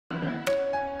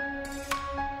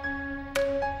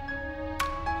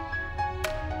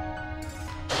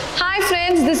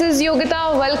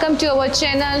Yogita. Welcome to our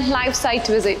channel Live Site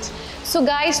Visit. So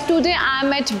guys, today I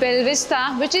am at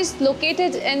Bellavista, which is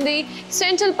located in the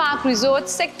Central Park Resort,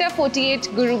 Sector 48,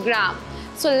 Gurugram.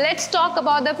 So let's talk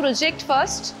about the project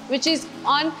first, which is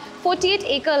on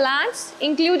 48-acre lands,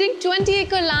 including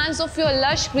 20-acre lands of your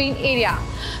lush green area,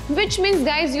 which means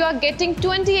guys, you are getting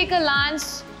 20-acre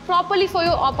lands properly for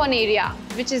your open area,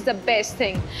 which is the best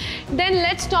thing. Then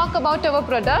let's talk about our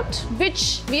product,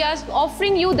 which we are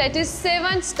offering you, that is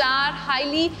 7-star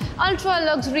highly ultra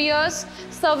luxurious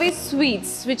service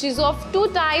suites, which is of two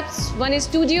types. One is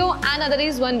studio and other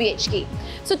is 1 BHK.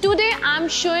 So today I'm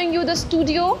showing you the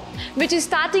studio, which is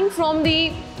starting from the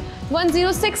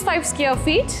 1065 square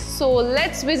feet. So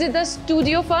let's visit the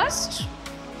studio first.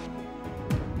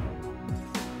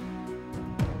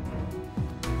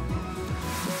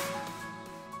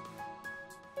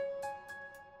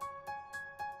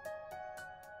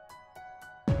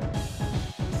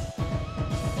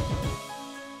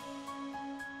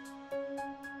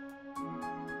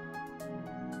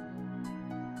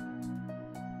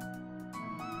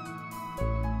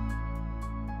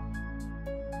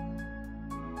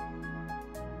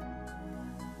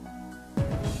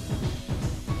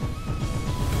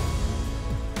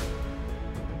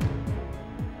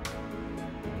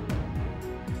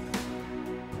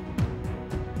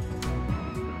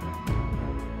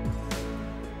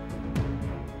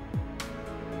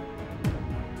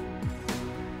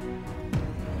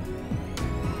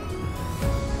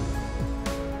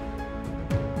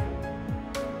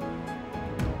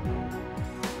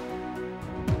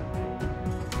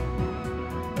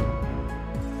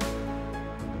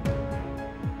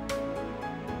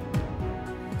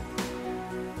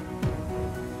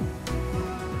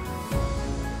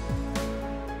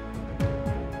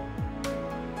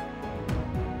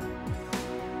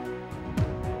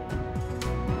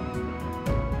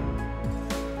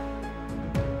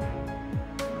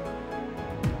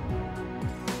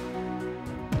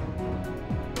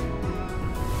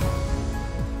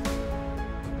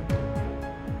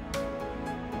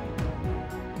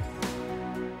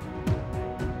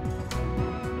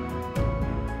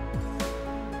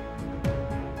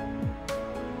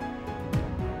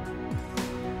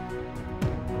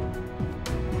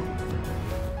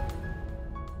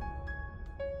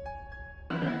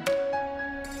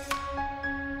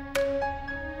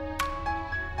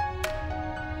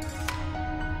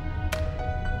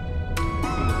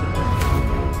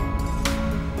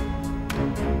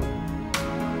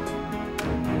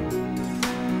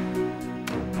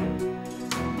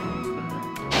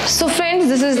 So friends,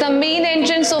 this is the main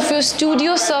entrance of your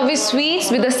studio service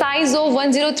suites with a size of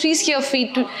 103 square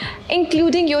feet,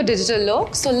 including your digital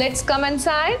lock. So let's come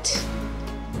inside.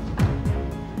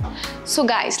 So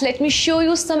guys, let me show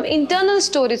you some internal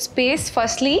storage space.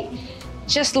 Firstly,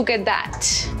 just look at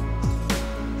that.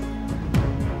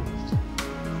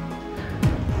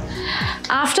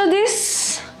 After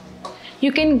this,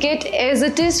 you can get as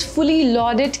it is fully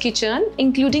loaded kitchen,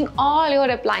 including all your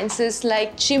appliances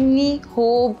like chimney,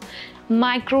 hob,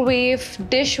 microwave,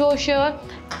 dishwasher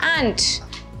and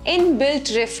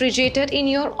inbuilt refrigerator in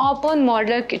your open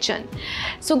modular kitchen.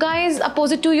 So guys,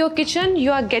 opposite to your kitchen,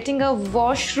 you are getting a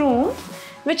washroom,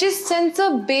 which is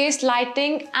sensor based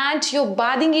lighting, and your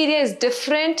bathing area is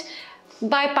different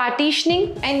by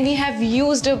partitioning, and we have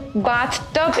used a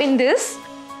bathtub in this,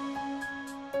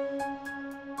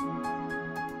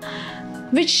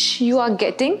 which you are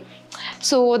getting.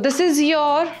 So this is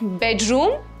your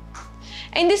bedroom.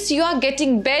 In this you are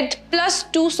getting bed plus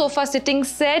 2 sofa sitting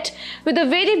set with a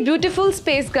very beautiful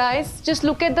space guys. Just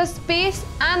look at the space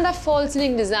and the false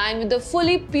ceiling design with the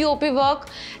fully POP work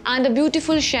and a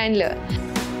beautiful chandelier.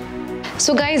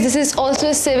 So guys, this is also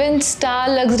a 7-star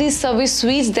luxury service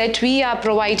suite that we are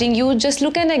providing you. Just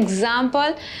look at an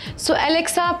example. So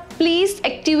Alexa, please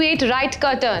activate right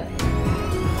curtain.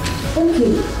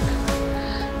 Okay.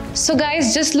 So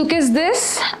guys, just look at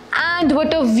this and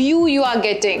what a view you are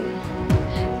getting.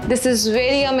 This is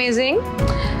very amazing.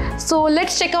 So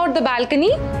let's check out the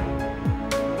balcony.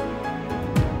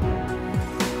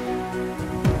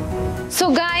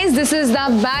 So guys, this is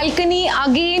the balcony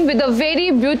again with a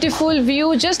very beautiful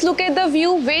view. Just look at the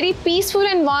view, very peaceful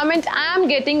environment I am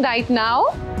getting right now.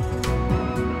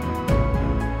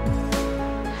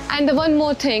 And one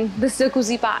more thing, this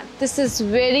jacuzzi part. This is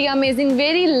very amazing,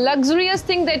 very luxurious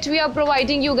thing that we are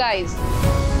providing you guys.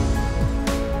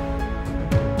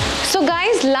 So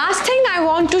guys, last thing I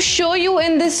want to show you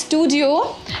in this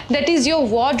studio, that is your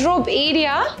wardrobe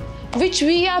area, which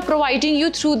we are providing you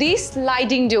through the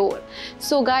sliding door.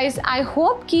 So guys, I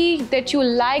hope that you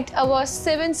liked our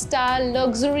 7-star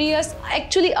luxurious,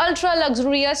 actually ultra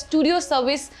luxurious studio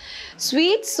service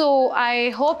suite. So I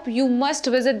hope you must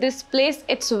visit this place.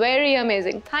 It's very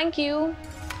amazing. Thank you.